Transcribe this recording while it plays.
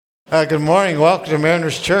Good morning. Welcome to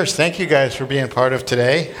Mariners Church. Thank you guys for being part of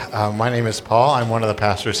today. My name is Paul. I'm one of the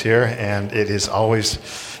pastors here, and it is always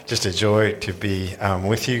just a joy to be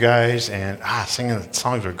with you guys. And singing the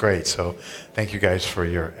songs were great. So thank you guys for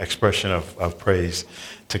your expression of praise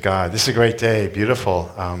to God. This is a great day. Beautiful,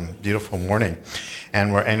 beautiful morning.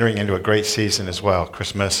 And we're entering into a great season as well.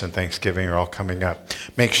 Christmas and Thanksgiving are all coming up.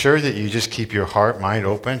 Make sure that you just keep your heart, mind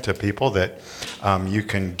open to people that you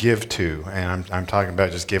can give to. And I'm talking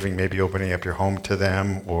about just giving, maybe opening up your home to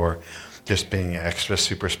them or just being extra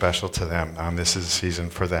super special to them. This is a season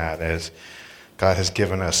for that, as God has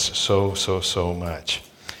given us so much.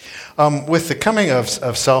 With the coming of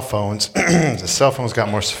cell phones, the cell phones got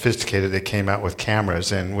more sophisticated. They came out with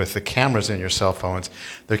cameras, and with the cameras in your cell phones,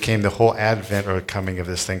 there came the whole advent or coming of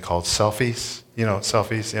this thing called selfies. You know,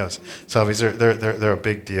 selfies. Yes, selfies. They're a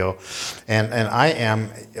big deal, and I am,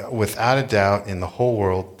 without a doubt, in the whole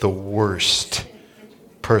world, the worst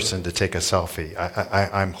person to take a selfie.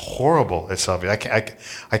 I'm horrible at selfies.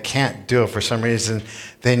 I can't do it for some reason.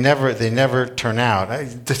 They never turn out.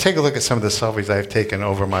 To take a look at some of the selfies I've taken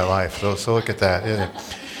over my life. So look at that.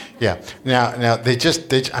 Yeah. Now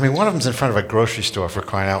one of them's in front of a grocery store, for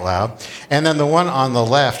crying out loud, and then the one on the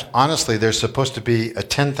left. Honestly, there's supposed to be a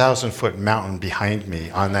 10,000-foot mountain behind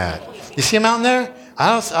me on that. You see a mountain there?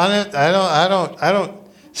 I don't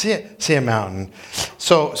see a mountain.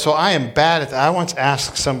 So I am bad at that. I once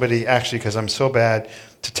asked somebody, actually, because I'm so bad,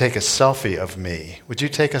 to take a selfie of me. Would you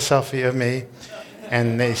take a selfie of me?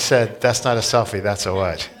 And they said, that's not a selfie, that's a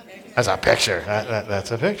what? That's a picture.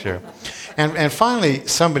 That's a picture. And finally,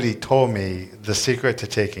 somebody told me the secret to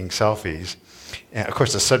taking selfies. And of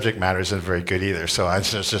course, the subject matter isn't very good either, so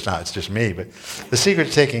it's just me. But the secret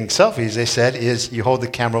to taking selfies, they said, is you hold the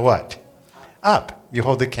camera what? Up. You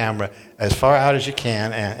hold the camera as far out as you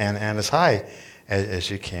can and as high as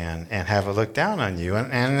you can, and have it look down on you.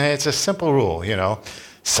 And it's a simple rule,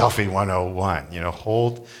 selfie 101.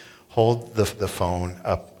 Hold the phone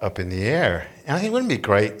up in the air. And I think it wouldn't be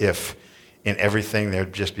great if in everything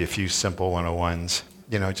there'd just be a few simple 101s.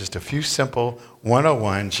 Just a few simple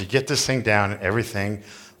 101s. You get this thing down and everything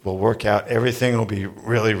will work out. Everything will be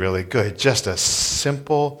really, really good. Just a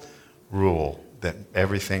simple rule that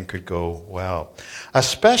everything could go well,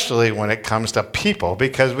 especially when it comes to people,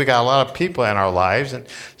 because we got a lot of people in our lives, and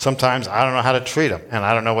sometimes I don't know how to treat them, and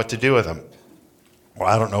I don't know what to do with them, or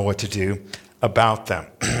I don't know what to do about them.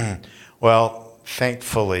 Well,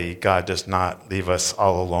 thankfully, God does not leave us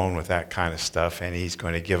all alone with that kind of stuff, and He's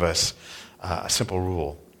going to give us a simple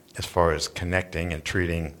rule as far as connecting and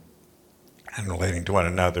treating and relating to one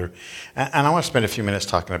another. And I want to spend a few minutes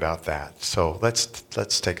talking about that. So let's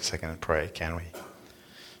take a second and pray, can we?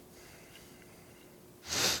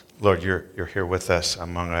 Lord, you're here with us,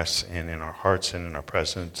 among us, and in our hearts and in our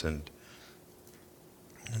presence. And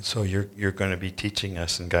so you're going to be teaching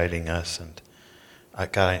us and guiding us. And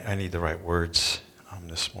God, I need the right words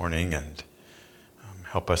this morning, and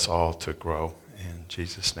help us all to grow. In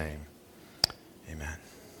Jesus' name, amen.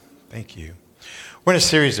 Thank you. We're in a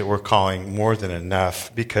series that we're calling More Than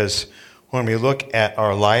Enough, because when we look at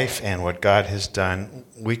our life and what God has done,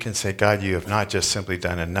 we can say, God, you have not just simply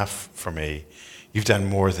done enough for me. You've done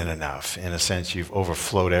more than enough. In a sense, you've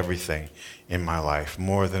overflowed everything in my life,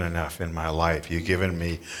 more than enough in my life. You've given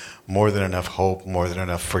me more than enough hope, more than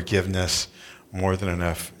enough forgiveness, more than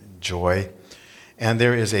enough joy. And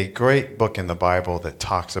there is a great book in the Bible that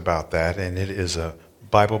talks about that, and it is a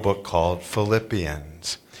Bible book called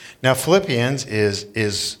Philippians. Now, Philippians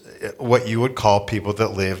is what you would call people that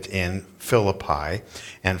lived in Philippi.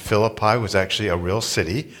 And Philippi was actually a real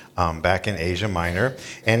city back in Asia Minor.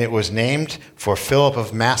 And it was named for Philip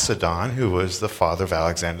of Macedon, who was the father of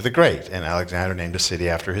Alexander the Great. And Alexander named a city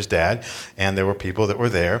after his dad. And there were people that were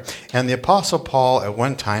there. And the Apostle Paul, at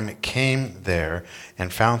one time, came there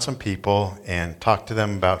and found some people and talked to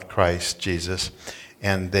them about Christ Jesus.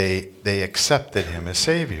 And they accepted him as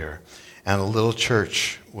Savior. And a little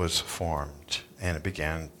church was formed, and it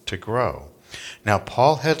began to grow. Now,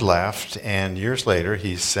 Paul had left, and years later,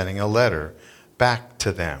 he's sending a letter back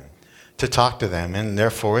to them to talk to them, and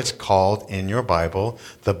therefore it's called in your Bible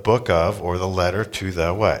the book of, or the letter to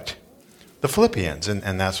the what? The Philippians,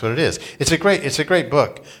 and that's what it is. It's a great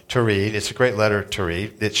book to read. It's a great letter to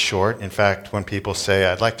read. It's short. In fact, when people say,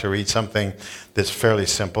 I'd like to read something that's fairly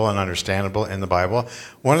simple and understandable in the Bible,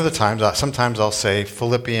 sometimes I'll say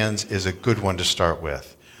Philippians is a good one to start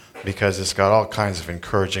with, because it's got all kinds of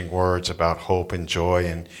encouraging words about hope and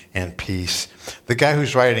joy and peace. The guy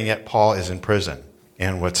who's writing it, Paul, is in prison.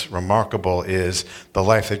 And what's remarkable is the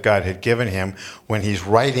life that God had given him. When he's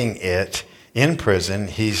writing it in prison,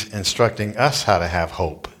 he's instructing us how to have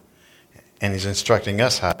hope and he's instructing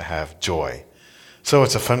us how to have joy. So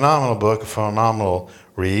it's a phenomenal book, a phenomenal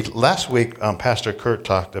read. Last week, Pastor Kurt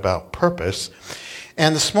talked about purpose.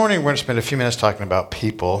 And this morning, we're going to spend a few minutes talking about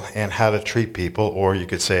people and how to treat people, or you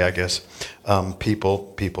could say, I guess,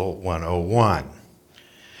 people 101.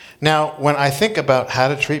 Now, when I think about how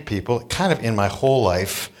to treat people, kind of in my whole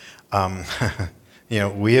life,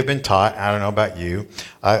 we have been taught, I don't know about you,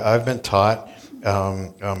 I've been taught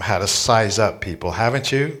how to size up people,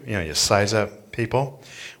 haven't you? You size up people.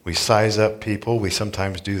 We size up people. We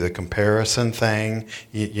sometimes do the comparison thing.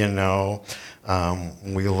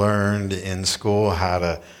 We learned in school how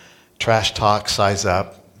to trash talk, size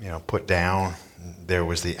up, put down. There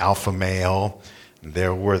was the alpha male.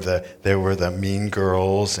 There were the mean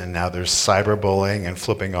girls, and now there's cyberbullying and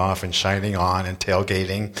flipping off and shining on and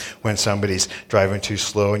tailgating when somebody's driving too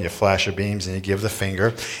slow and you flash your beams and you give the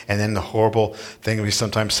finger. And then the horrible thing we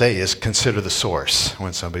sometimes say is consider the source.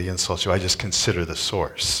 When somebody insults you, I just consider the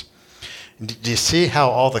source. Do you see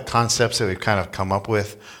how all the concepts that we've kind of come up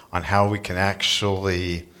with on how we can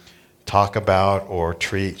actually talk about or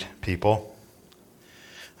treat people?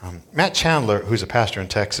 Matt Chandler, who's a pastor in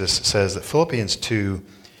Texas, says that Philippians 2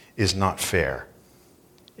 is not fair.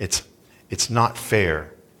 It's not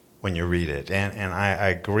fair when you read it, and I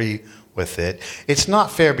agree with it. It's not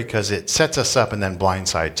fair because it sets us up and then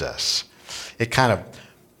blindsides us. It kind of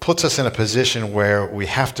puts us in a position where we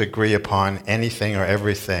have to agree upon anything or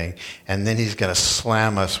everything, and then he's going to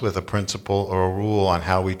slam us with a principle or a rule on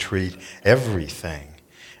how we treat everything.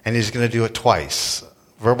 And he's going to do it twice.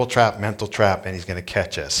 Verbal trap, mental trap, and he's going to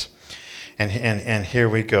catch us. And here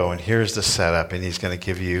we go, and here's the setup, and he's going to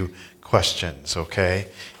give you questions, okay?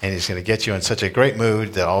 And he's going to get you in such a great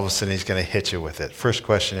mood that all of a sudden he's going to hit you with it. First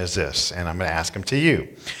question is this, and I'm going to ask him to you.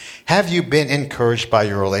 Have you been encouraged by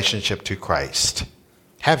your relationship to Christ?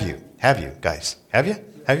 Have you, guys? Have you?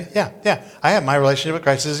 Yeah. I have. My relationship with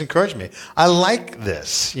Christ has encouraged me. I like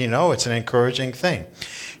this. It's an encouraging thing.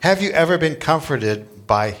 Have you ever been comforted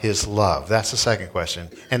by his love? That's the second question.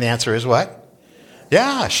 And the answer is what?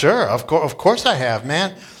 Yeah, sure. Of course I have,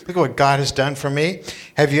 man. Look at what God has done for me.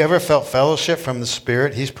 Have you ever felt fellowship from the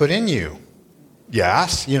Spirit he's put in you?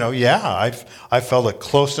 Yes. I've felt a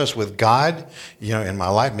closeness with God, in my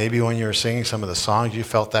life. Maybe when you were singing some of the songs, you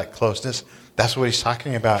felt that closeness. That's what he's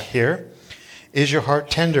talking about here. Is your heart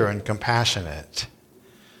tender and compassionate?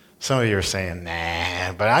 Some of you are saying,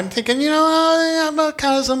 nah, but I'm thinking, I'm not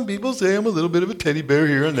kind of, some people say I'm a little bit of a teddy bear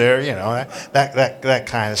here and there, that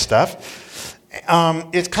kind of stuff.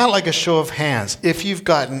 It's kind of like a show of hands. If you've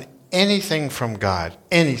gotten anything from God,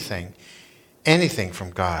 anything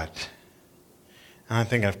from God, and I'm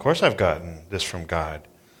thinking, of course I've gotten this from God.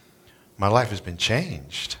 My life has been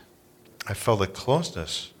changed. I felt a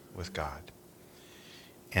closeness with God.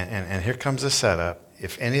 And here comes the setup.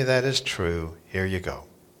 If any of that is true, here you go.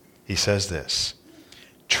 He says this,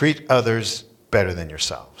 treat others better than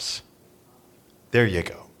yourselves. There you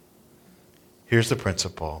go. Here's the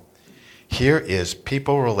principle. Here is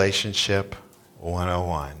people relationship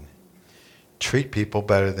 101. Treat people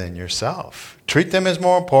better than yourself. Treat them as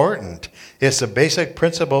more important. It's a basic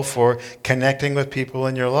principle for connecting with people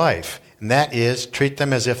in your life. And that is, treat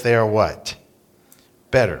them as if they are what?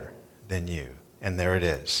 Better than you. And there it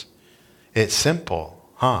is. It's simple,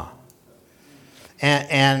 huh?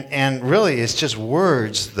 And really, it's just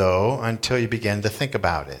words, though, until you begin to think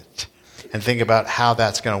about it. And think about how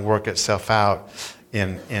that's going to work itself out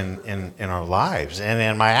in our lives and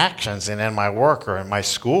in my actions and in my work or in my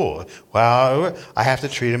school. Well, I have to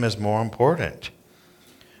treat them as more important.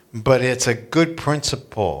 But it's a good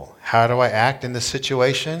principle. How do I act in this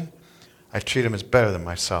situation? I treat them as better than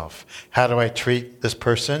myself. How do I treat this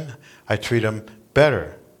person? I treat them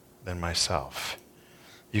better than myself.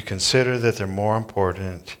 You consider that they're more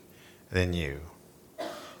important than you.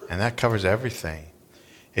 And that covers everything.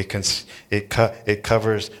 It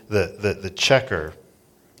covers the checker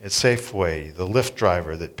at Safeway, the Lyft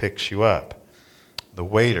driver that picks you up, the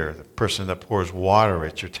waiter, the person that pours water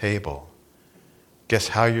at your table. Guess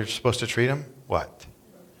how you're supposed to treat them? What?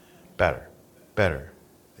 Better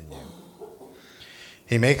than you.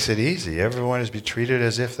 He makes it easy. Everyone is to be treated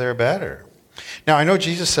as if they're better. Now, I know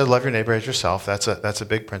Jesus said, love your neighbor as yourself. That's a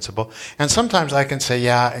big principle. And sometimes I can say,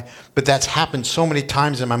 yeah, but that's happened so many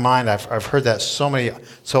times in my mind. I've heard that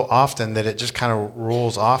so often that it just kind of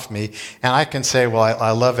rolls off me. And I can say, well,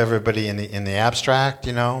 I love everybody in the abstract,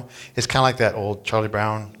 It's kind of like that old Charlie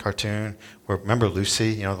Brown cartoon where, remember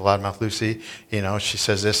Lucy, the loudmouth Lucy? She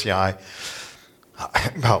says this, about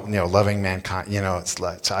loving mankind.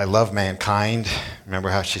 I love mankind. Remember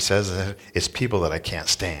how she says it's people that I can't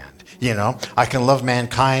stand. I can love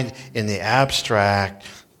mankind in the abstract,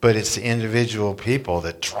 but it's the individual people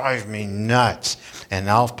that drive me nuts. And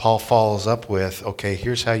now Paul follows up with, okay,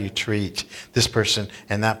 here's how you treat this person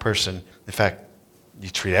and that person. In fact, you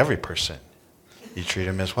treat every person. You treat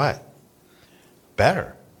them as what?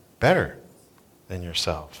 Better than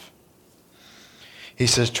yourself. He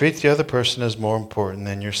says, treat the other person as more important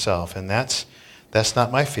than yourself. And that's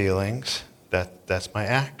not my feelings. That's my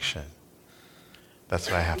action. That's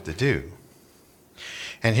what I have to do.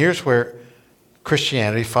 And here's where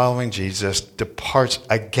Christianity, following Jesus, departs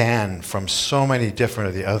again from so many different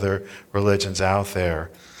of the other religions out there.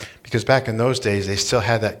 Because back in those days, they still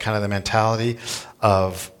had that kind of the mentality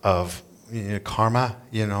of karma,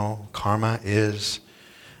 karma is,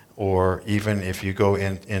 or even if you go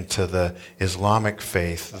into the Islamic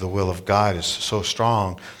faith, the will of God is so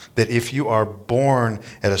strong that if you are born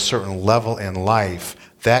at a certain level in life,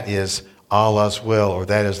 that is Allah's will, or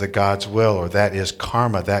that is the God's will, or that is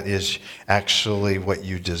karma, that is actually what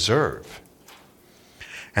you deserve.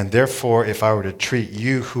 And therefore, if I were to treat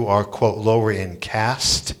you who are, quote, lower in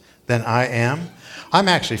caste than I am, I'm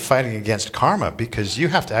actually fighting against karma, because you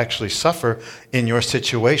have to actually suffer in your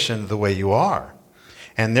situation the way you are.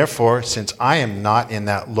 And therefore, since I am not in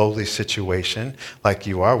that lowly situation like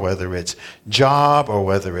you are, whether it's job or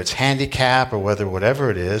whether it's handicap or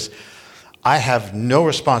whatever it is, I have no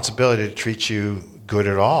responsibility to treat you good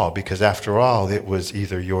at all, because after all, it was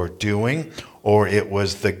either your doing or it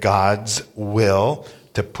was the God's will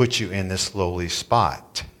to put you in this lowly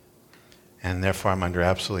spot. And therefore, I'm under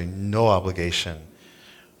absolutely no obligation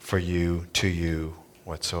for you, to you,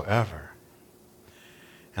 whatsoever.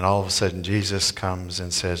 And all of a sudden, Jesus comes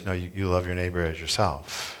and says, no, you love your neighbor as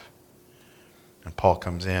yourself. And Paul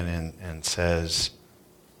comes in and says,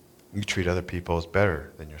 you treat other people as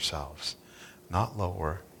better than yourselves. Not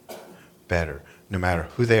lower, better. No matter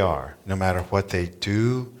who they are, no matter what they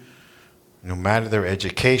do, no matter their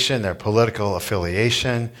education, their political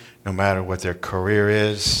affiliation, no matter what their career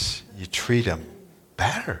is, you treat them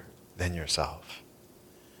better than yourself.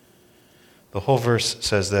 The whole verse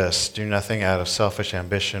says this: do nothing out of selfish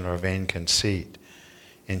ambition or vain conceit.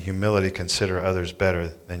 In humility, consider others better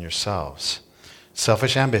than yourselves.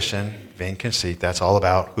 Selfish ambition, vain conceit, that's all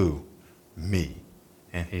about who? Me.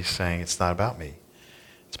 And he's saying it's not about me.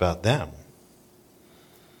 It's about them.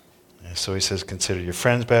 And so he says, consider your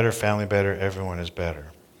friends better, family better, everyone is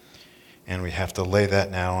better. And we have to lay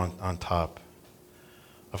that now on top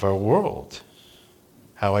of our world.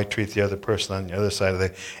 How I treat the other person on the other side of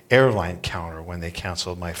the airline counter when they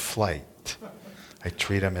canceled my flight. I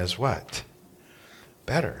treat them as what?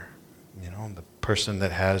 Better. The person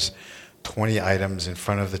that has 20 items in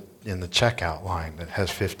the checkout line that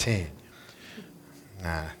has 15.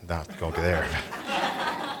 Nah, not go there.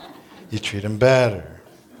 You treat them better.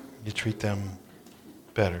 You treat them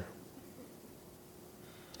better.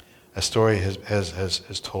 A story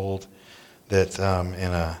has told that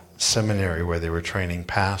in a seminary where they were training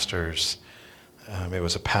pastors, it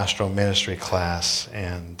was a pastoral ministry class,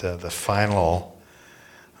 and the final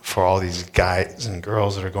for all these guys and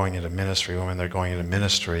girls that are going into ministry, women that are going into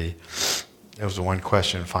ministry, it was a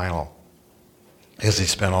one-question final. As he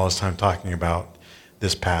spent all his time talking about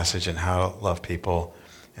this passage and how to love people,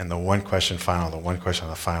 and the one question on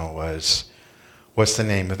the final was, what's the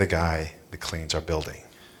name of the guy that cleans our building?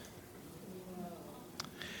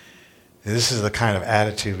 This is the kind of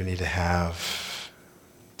attitude we need to have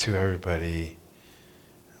to everybody,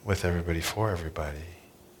 with everybody, for everybody.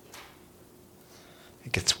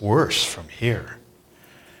 It gets worse from here.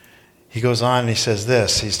 He goes on and he says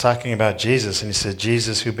this. He's talking about Jesus, and he said,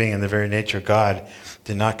 Jesus, who being in the very nature of God,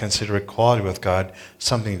 did not consider equality with God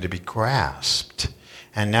something to be grasped.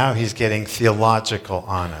 And now he's getting theological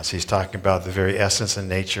on us. He's talking about the very essence and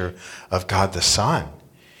nature of God the Son.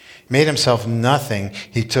 He made himself nothing.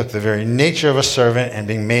 He took the very nature of a servant, and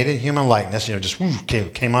being made in human likeness, just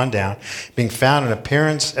came on down. Being found in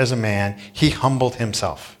appearance as a man, he humbled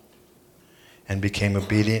himself and became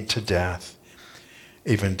obedient to death,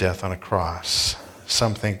 even death on a cross.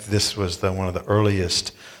 Some think this was one of the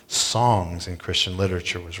earliest songs in Christian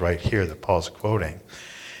literature, was right here that Paul's quoting.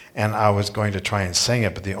 And I was going to try and sing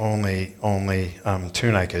it, but the only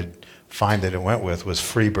tune I could find that it went with was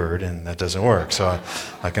Freebird, and that doesn't work, so I'm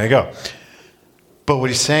not going to go. But what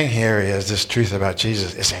he's saying here is this truth about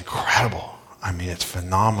Jesus is incredible. I mean, it's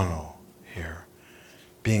phenomenal here.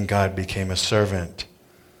 Being God became a servant.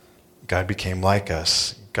 God became like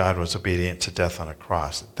us. God was obedient to death on a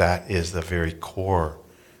cross. That is the very core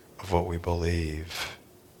of what we believe.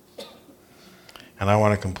 And I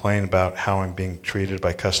want to complain about how I'm being treated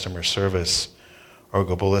by customer service, or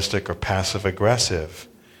go ballistic or passive aggressive.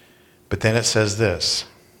 But then it says this: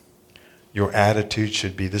 Your attitude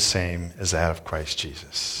should be the same as that of Christ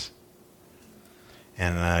Jesus.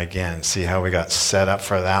 And again, see how we got set up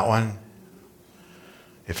for that one?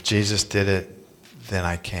 If Jesus did it, then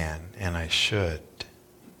I can and I should.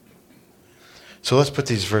 So let's put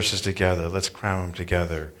these verses together. Let's cram them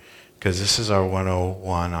together, because this is our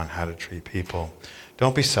 101 on how to treat people.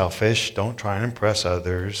 Don't be selfish. Don't try and impress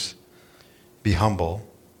others. Be humble.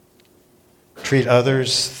 Treat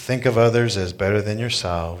others, think of others as better than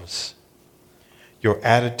yourselves. Your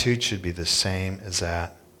attitude should be the same as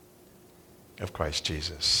that of Christ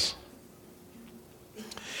Jesus.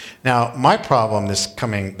 Now, my problem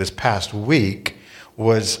this past week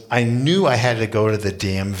was I knew I had to go to the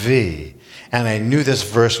DMV, and I knew this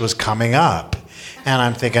verse was coming up. And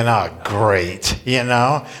I'm thinking, oh, great,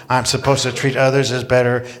 I'm supposed to treat others as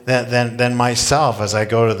better than myself as I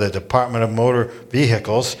go to the Department of Motor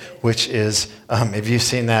Vehicles, which is, have you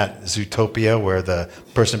seen that Zootopia where the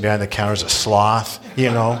person behind the counter is a sloth,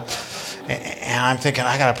 And I'm thinking,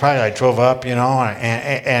 I drove up,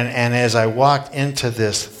 and as I walked into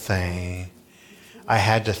this thing, I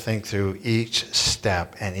had to think through each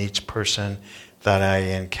step and each person that I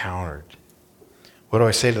encountered. What do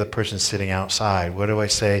I say to the person sitting outside? What do I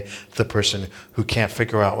say to the person who can't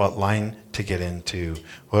figure out what line to get into?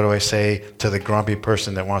 What do I say to the grumpy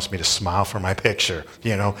person that wants me to smile for my picture?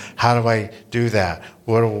 How do I do that?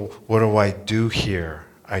 What do I do here?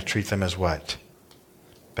 I treat them as what?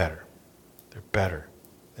 Better. They're better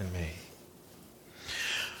than me.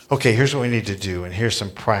 Okay, here's what we need to do, and here's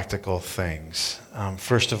some practical things.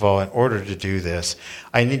 First of all, in order to do this,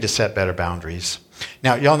 I need to set better boundaries.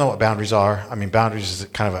 Now, y'all know what boundaries are. Boundaries is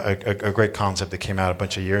kind of a great concept that came out a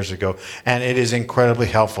bunch of years ago, and it is incredibly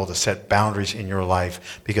helpful to set boundaries in your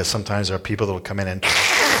life, because sometimes there are people that will come in and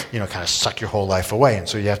kind of suck your whole life away, and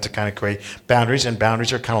so you have to kind of create boundaries, and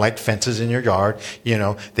boundaries are kind of like fences in your yard.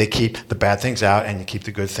 They keep the bad things out, and you keep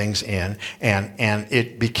the good things in, and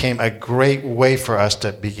it became a great way for us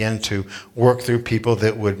to begin to work through people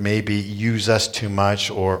that would maybe use us too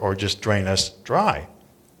much or just drain us dry.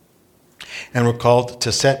 And we're called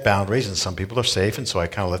to set boundaries, and some people are safe, and so I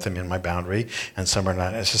kind of let them in my boundary, and some are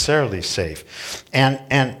not necessarily safe.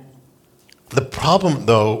 And the problem,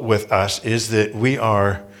 though, with us is that we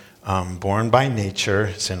are born by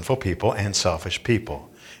nature sinful people and selfish people.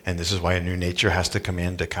 And this is why a new nature has to come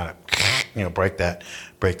in to kind of break that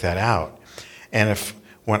out. And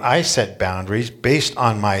when I set boundaries based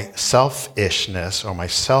on my selfishness or my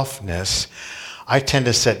selfness, I tend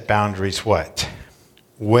to set boundaries what?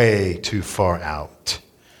 Way too far out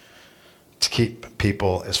to keep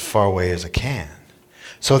people as far away as I can.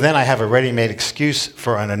 So then I have a ready-made excuse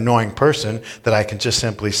for an annoying person that I can just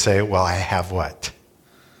simply say, well, I have what?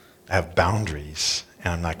 I have boundaries,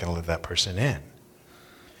 and I'm not going to let that person in.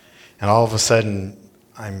 And all of a sudden,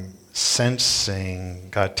 I'm sensing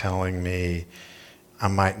God telling me I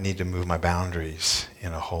might need to move my boundaries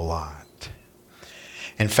in a whole lot.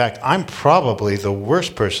 In fact, I'm probably the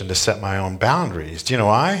worst person to set my own boundaries. Do you know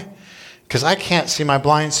why? Because I can't see my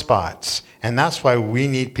blind spots. And that's why we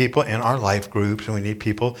need people in our life groups, and we need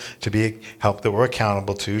people to be help that we're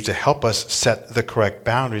accountable to help us set the correct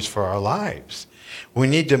boundaries for our lives. We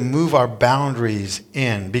need to move our boundaries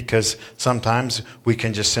in, because sometimes we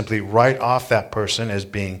can just simply write off that person as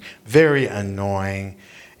being very annoying,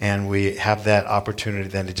 and we have that opportunity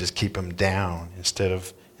then to just keep them down instead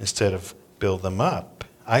of build them up.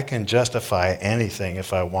 I can justify anything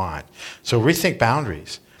if I want. So rethink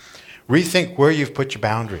boundaries. Rethink where you've put your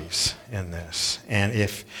boundaries in this. And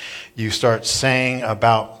if you start saying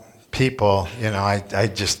about people, they're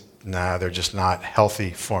just not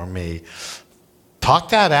healthy for me. Talk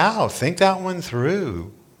that out. Think that one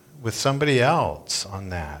through with somebody else on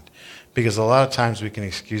that. Because a lot of times we can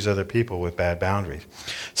excuse other people with bad boundaries.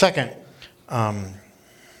 Second,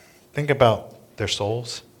 think about their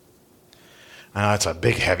souls. I know it's a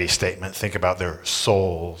big, heavy statement. Think about their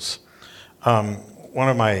souls. One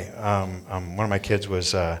of my kids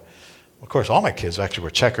was, of course, all my kids actually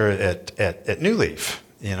were checker at New Leaf,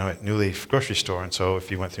 at New Leaf grocery store. And so if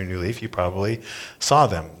you went through New Leaf, you probably saw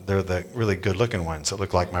them. They're the really good-looking ones that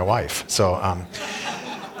look like my wife. So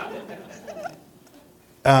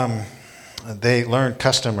they learned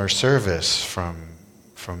customer service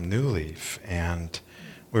from New Leaf, and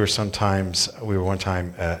we were one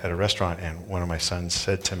time at a restaurant, and one of my sons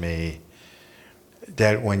said to me,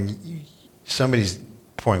 Dad, when somebody's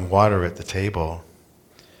pouring water at the table,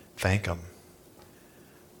 thank them.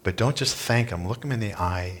 But don't just thank them. Look them in the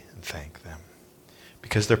eye and thank them.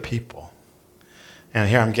 Because they're people. And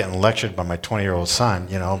here I'm getting lectured by my 20-year-old son,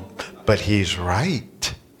 but he's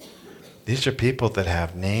right. These are people that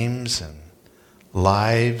have names and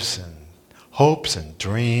lives and hopes and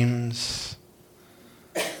dreams.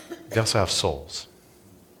 We also have souls.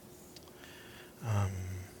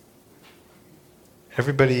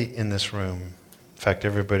 Everybody in this room, in fact,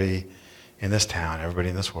 everybody in this town, everybody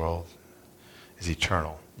in this world is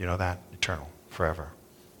eternal. You know that? Eternal, forever.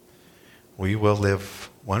 We will live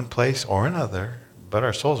one place or another, but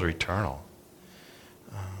our souls are eternal.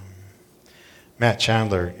 Matt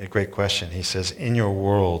Chandler, a great question. He says, in your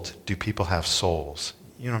world, do people have souls?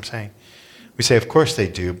 You know what I'm saying? We say, of course they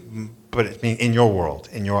do, but I mean, in your world,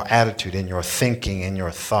 in your attitude, in your thinking, in your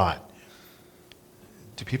thought,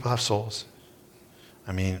 do people have souls?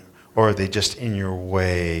 I mean, or are they just in your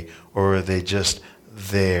way, or are they just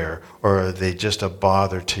there, or are they just a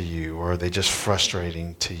bother to you, or are they just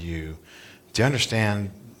frustrating to you? Do you understand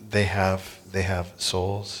they have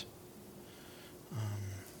souls?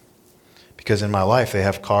 Because in my life, they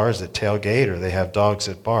have cars that tailgate, or they have dogs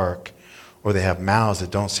that bark, or they have mouths that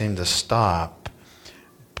don't seem to stop.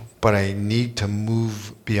 But I need to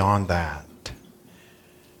move beyond that.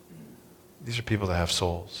 These are people that have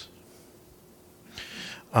souls.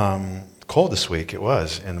 Cold this week, it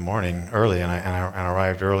was, in the morning, early, and I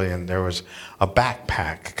arrived early, and there was a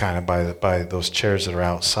backpack kind of by those chairs that are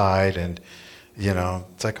outside, and, you know,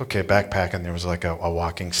 it's like, okay, backpack, and there was like a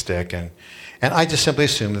walking stick, and I just simply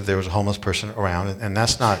assumed that there was a homeless person around, and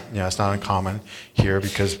that's not, you know, it's not uncommon here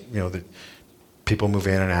because, you know, the people move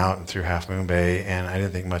in and out and through Half Moon Bay, and I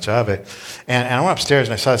didn't think much of it. And I went upstairs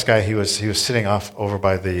and I saw this guy. He was sitting off over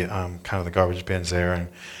by the kind of the garbage bins there, and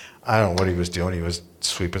I don't know what he was doing. He was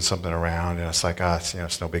sweeping something around, and it's like, it's, you know,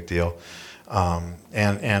 it's no big deal.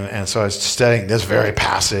 And so I was studying this very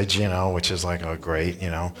passage, you know, which is like, oh, great,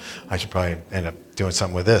 you know, I should probably end up doing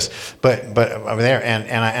something with this. But I'm there,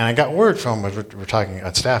 and I got word from, we're talking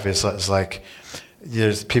at staff, it's like,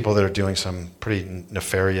 there's people that are doing some pretty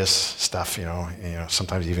nefarious stuff, you know,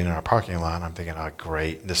 sometimes even in our parking lot. And I'm thinking, oh,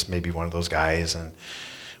 great, this may be one of those guys, and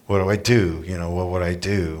what do I do? You know, what would I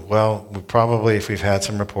do? Well, if we've had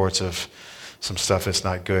some reports of some stuff that's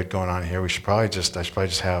not good going on here, I should probably just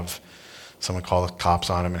have someone call the cops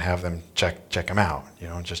on him and have them check him out, you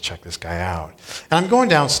know, and just check this guy out. And I'm going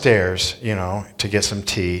downstairs, you know, to get some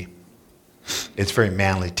tea. It's very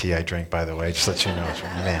manly tea I drink, by the way, just to let you know. It's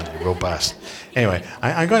manly, robust. Anyway,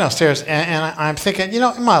 I'm going downstairs, and I'm thinking, you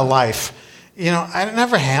know, in my life, you know, I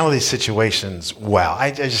never handle these situations well. I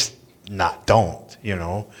just don't, you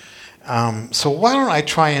know. So why don't I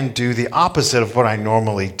try and do the opposite of what I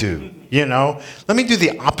normally do, you know? Let me do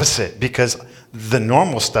the opposite, because the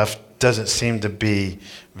normal stuff doesn't seem to be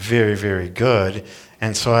very, very good.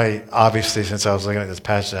 And so I, obviously, since I was looking at this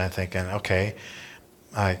passage, I'm thinking, okay,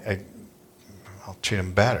 I'll treat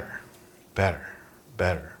him better.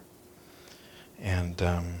 And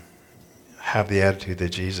have the attitude that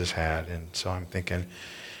Jesus had. And so I'm thinking,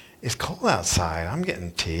 it's cold outside. I'm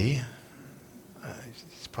getting tea.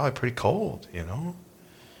 It's probably pretty cold, you know.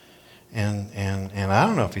 And I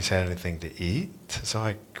don't know if he's had anything to eat. So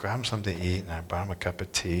I grabbed him something to eat, and I brought him a cup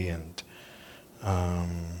of tea, and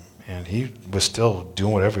he was still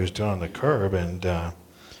doing whatever he was doing on the curb, and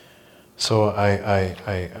so I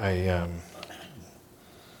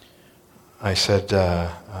said,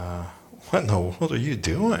 what in the world are you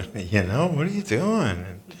doing? You know, what are you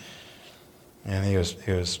doing? And he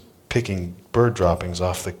was picking bird droppings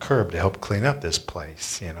off the curb to help clean up this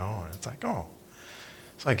place, you know. And it's like, oh.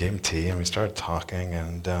 So I gave him tea, and we started talking,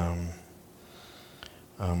 and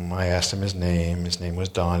I asked him his name. His name was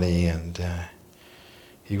Donnie, and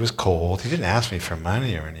he was cold. He didn't ask me for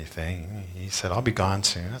money or anything. He said, I'll be gone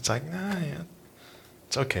soon. It's like, nah, yeah,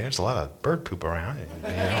 it's okay. There's a lot of bird poop around. You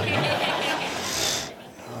know.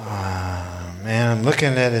 Man, I'm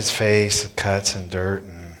looking at his face, cuts and dirt,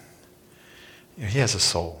 and you know, he has a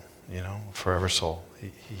soul, you know, forever soul.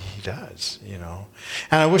 He does, you know.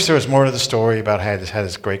 And I wish there was more to the story about how he had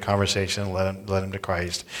this great conversation, led him to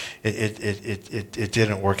Christ. It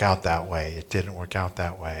didn't work out that way. It didn't work out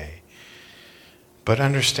that way. But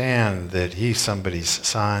understand that he's somebody's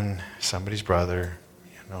son, somebody's brother,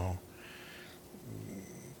 you know.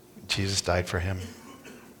 Jesus died for him.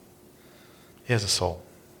 He has a soul.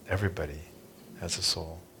 Everybody has a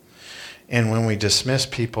soul. And when we dismiss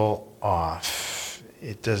people off,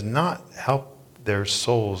 it does not help their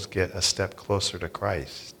souls get a step closer to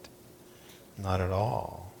Christ. Not at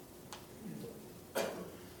all.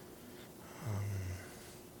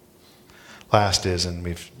 Last is, and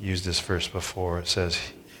we've used this verse before, it says,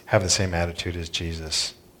 have the same attitude as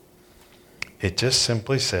Jesus. It just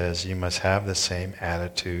simply says you must have the same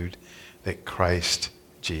attitude that Christ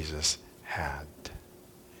Jesus had.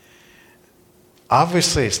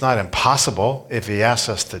 Obviously, it's not impossible if he asks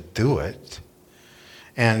us to do it.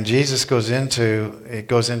 And Jesus goes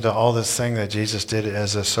into all this thing that Jesus did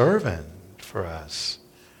as a servant for us.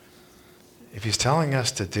 If he's telling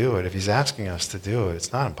us to do it, if he's asking us to do it,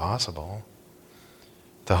 it's not impossible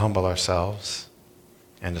to humble ourselves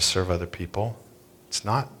and to serve other people. It's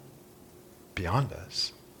not beyond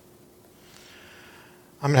us.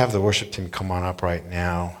 I'm going to have the worship team come on up right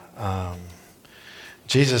now.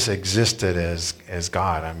 Jesus existed as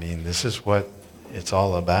God. I mean, this is what it's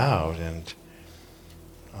all about. And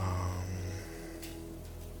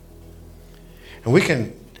we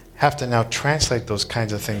can have to now translate those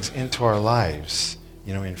kinds of things into our lives,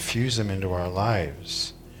 infuse them into our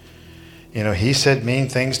lives. He said mean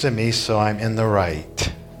things to me, so I'm in the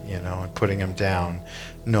right, and putting him down.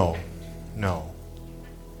 No.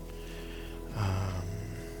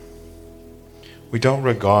 We don't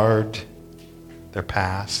regard their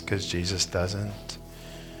past because Jesus doesn't.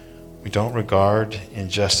 We don't regard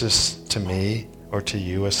injustice to me or to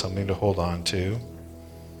you as something to hold on to.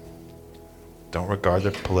 Don't regard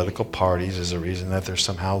their political parties as a reason that they're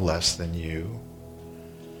somehow less than you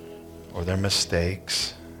or their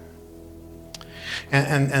mistakes.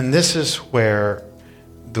 And this is where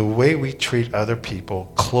the way we treat other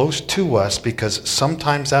people close to us, because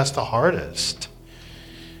sometimes that's the hardest.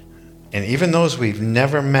 And even those we've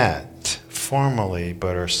never met formally,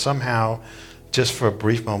 but are somehow just for a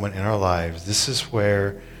brief moment in our lives, this is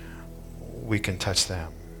where we can touch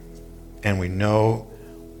them. And we know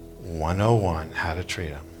 101 how to treat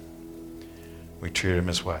them. We treat them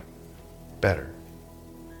as what? Better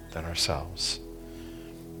than ourselves.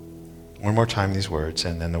 One more time these words,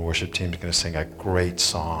 and then the worship team is going to sing a great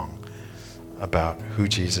song about who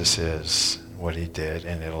Jesus is, what he did,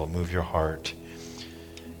 and it'll move your heart.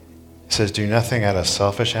 It says, do nothing out of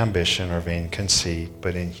selfish ambition or vain conceit,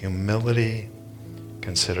 but in humility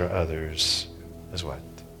consider others as what?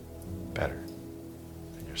 Better.